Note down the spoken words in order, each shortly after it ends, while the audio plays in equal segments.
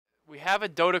We have a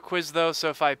Dota quiz though,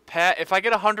 so if I get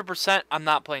 100%, I'm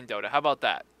not playing Dota. How about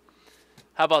that?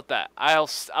 How about that? I'll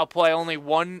play only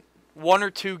one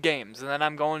or two games, and then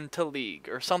I'm going to League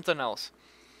or something else.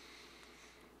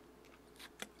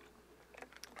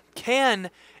 Can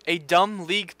a dumb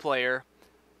League player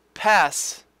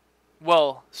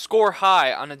score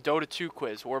high on a Dota 2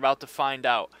 quiz? We're about to find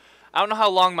out. I don't know how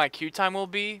long my queue time will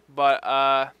be, but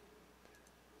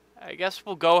I guess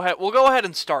we'll go ahead. We'll go ahead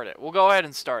and start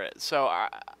it. So I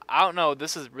don't know.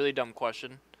 This is a really dumb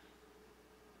question.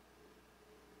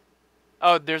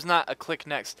 Oh, there's not a click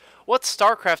next. What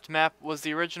StarCraft map was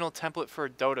the original template for a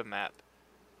Dota map?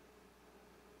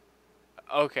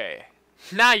 Okay,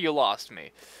 now you lost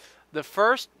me. The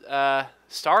first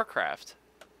StarCraft.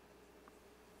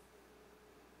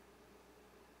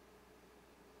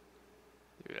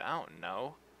 Dude, I don't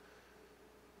know.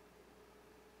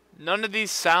 None of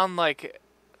these sound like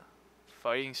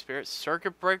Fighting Spirit.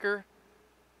 Circuit Breaker?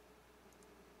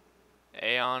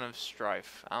 Aeon of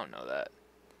Strife. I don't know that.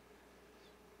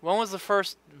 When was the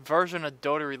first version of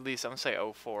Dota released? I'm gonna say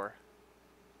 04.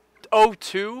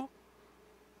 02?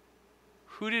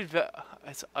 Who did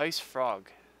it's Ice Frog.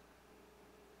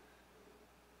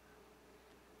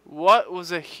 What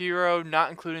was a hero not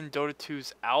included in Dota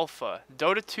 2's alpha?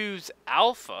 Dota 2's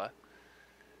alpha?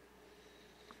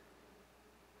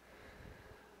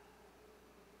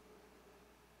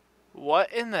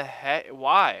 What in the heck?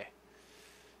 Why?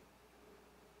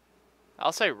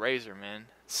 I'll say Razor, man.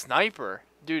 Sniper.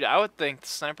 Dude, I would think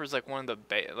Sniper's like one of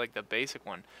the basic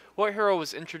one. What hero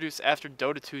was introduced after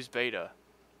Dota 2's beta?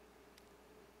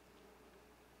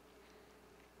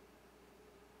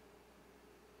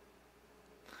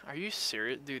 Are you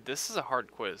serious? Dude, this is a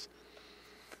hard quiz.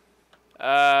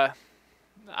 I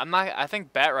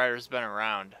think Batrider's been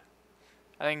around.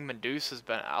 I think Medusa's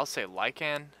been, I'll say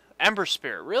Lycan. Ember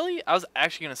Spirit, really? I was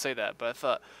actually going to say that, but I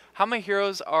thought, how many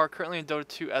heroes are currently in Dota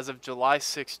 2 as of July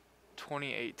 6,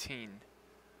 2018?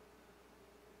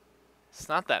 It's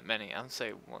not that many. I'm going to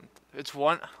say one. It's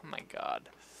one. Oh my god.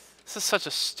 This is such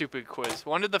a stupid quiz.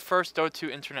 When did the first Dota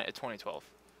 2 internet in 2012?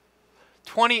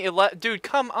 2011. Dude,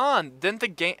 come on. Didn't the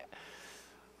game...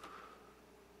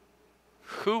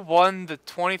 Who won the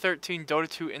 2013 Dota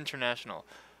 2 International?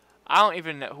 I don't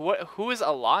even know. Who is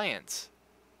Alliance?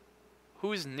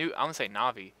 Who is new? I'm going to say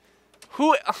Navi.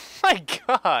 Who? Oh my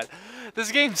god.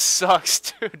 This game sucks,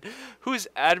 dude. Who's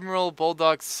Admiral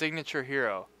Bulldog's signature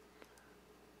hero?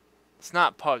 It's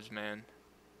not Pudge, man.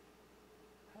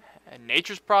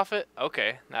 Nature's Prophet?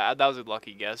 Okay. That was a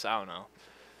lucky guess. I don't know.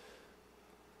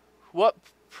 What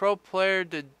pro player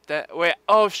did that... Wait.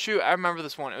 Oh, shoot. I remember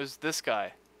this one. It was this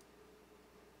guy.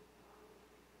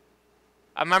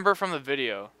 I remember from the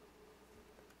video.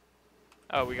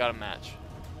 Oh, we got a match.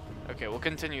 Okay, we'll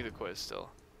continue the quiz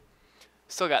still.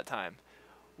 Still got time.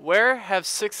 Where have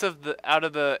 6 out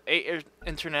of the 8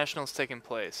 internationals taken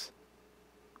place?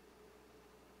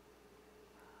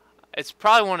 It's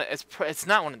probably one. It's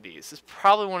not one of these. It's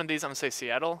probably one of these. I'm gonna say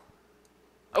Seattle.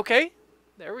 Okay,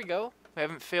 there we go. We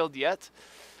haven't failed yet.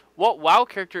 What WoW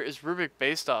character is Rubik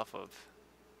based off of?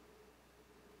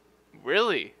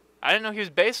 Really? I didn't know he was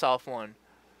based off one.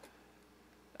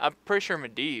 I'm pretty sure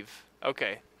Medivh.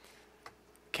 Okay.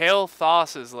 Kael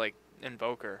Thos is like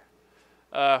Invoker.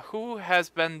 Who has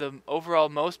been the overall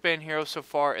most banned hero so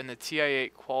far in the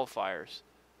TI8 qualifiers?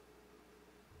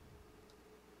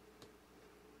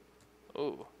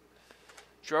 Ooh.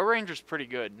 Drow Ranger's pretty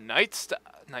good. Night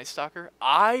Stalker?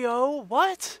 IO?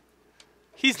 What?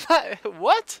 He's not...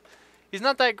 What? He's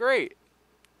not that great.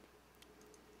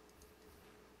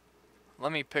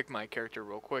 Let me pick my character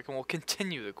real quick and we'll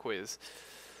continue the quiz.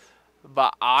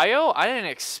 But IO? I didn't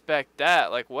expect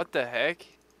that. Like, what the heck?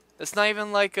 That's not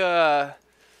even like a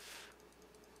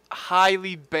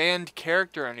highly banned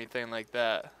character or anything like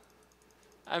that.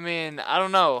 I mean, I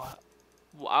don't know.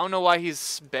 I don't know why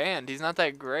he's banned. He's not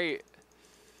that great.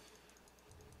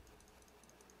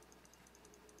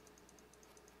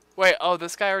 Wait, oh,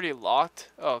 this guy already locked?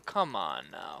 Oh, come on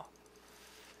now.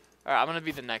 Alright, I'm gonna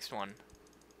be the next one.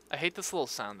 I hate this little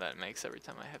sound that it makes every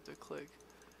time I have to click.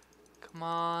 Come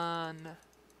on.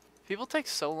 People take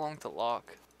so long to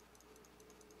lock.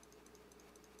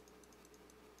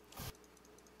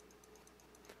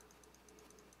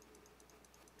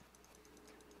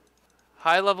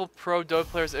 High-level pro Dota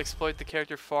players exploit the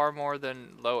character far more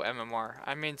than low MMR.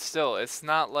 I mean, still, it's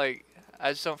not like...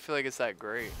 I just don't feel like it's that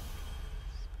great.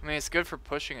 I mean, it's good for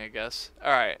pushing, I guess.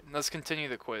 Alright, let's continue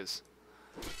the quiz.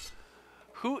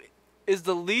 Who is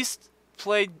the least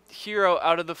played hero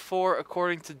out of the 4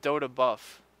 according to Dota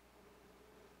Buff?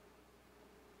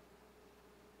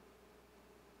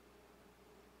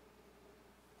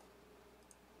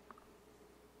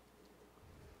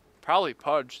 Probably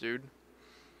Pudge, dude.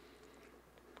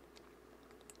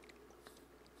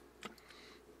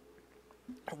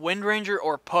 Wind Ranger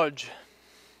or Pudge?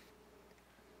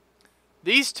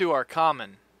 These two are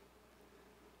common.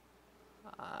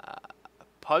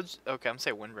 Pudge. Okay, I'm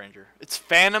saying Wind Ranger. It's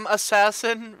Phantom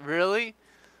Assassin? Really?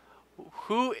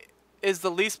 Who is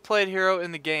the least played hero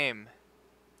in the game?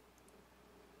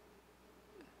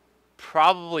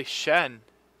 Probably Shen.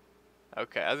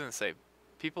 Okay, I was gonna say,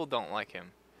 people don't like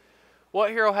him.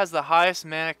 What hero has the highest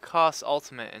mana cost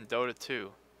ultimate in Dota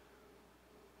 2?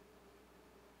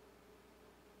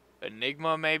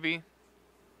 Enigma, maybe?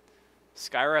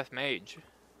 Skywrath Mage.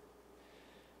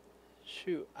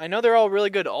 Shoot, I know they're all really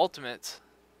good ultimates.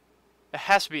 It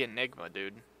has to be Enigma,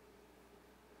 dude.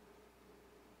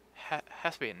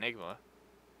 Has to be Enigma.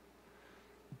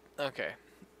 Okay.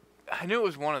 I knew it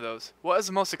was one of those. What is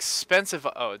the most expensive?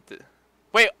 Oh,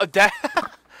 wait,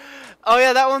 oh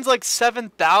yeah, that one's like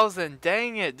 7,000.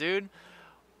 Dang it, dude.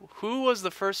 Who was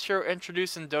the first hero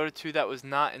introduced in Dota 2 that was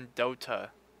not in Dota?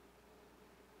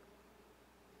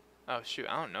 Oh shoot,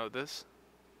 I don't know this.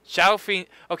 Shadow Fiend.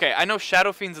 Okay, I know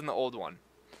Shadow Fiend's in the old one,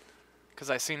 cause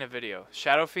I seen a video.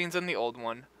 Shadow Fiend's in the old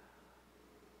one.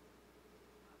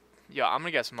 Yeah, I'm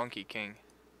gonna guess Monkey King.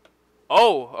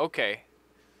 Oh, okay.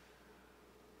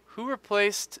 Who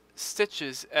replaced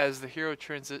Stitches as the hero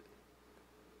transit?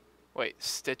 Wait,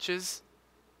 Stitches?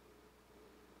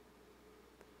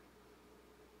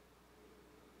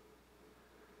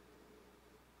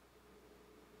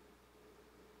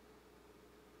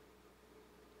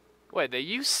 Wait, they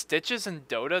use Stitches in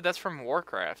Dota? That's from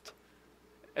Warcraft.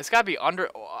 It's gotta be under.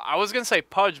 I was gonna say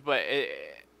Pudge, but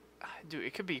dude,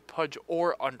 it could be Pudge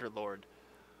or Underlord.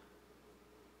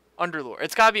 Underlord.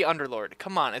 It's gotta be Underlord.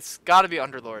 Come on, it's gotta be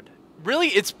Underlord. Really?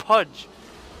 It's Pudge.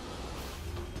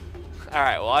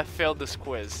 Alright, well, I failed this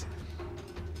quiz.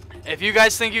 If you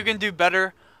guys think you can do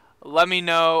better, let me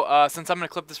know. Since I'm gonna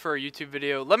clip this for a YouTube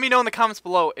video, let me know in the comments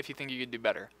below if you think you could do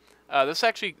better.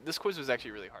 This quiz was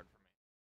actually really hard.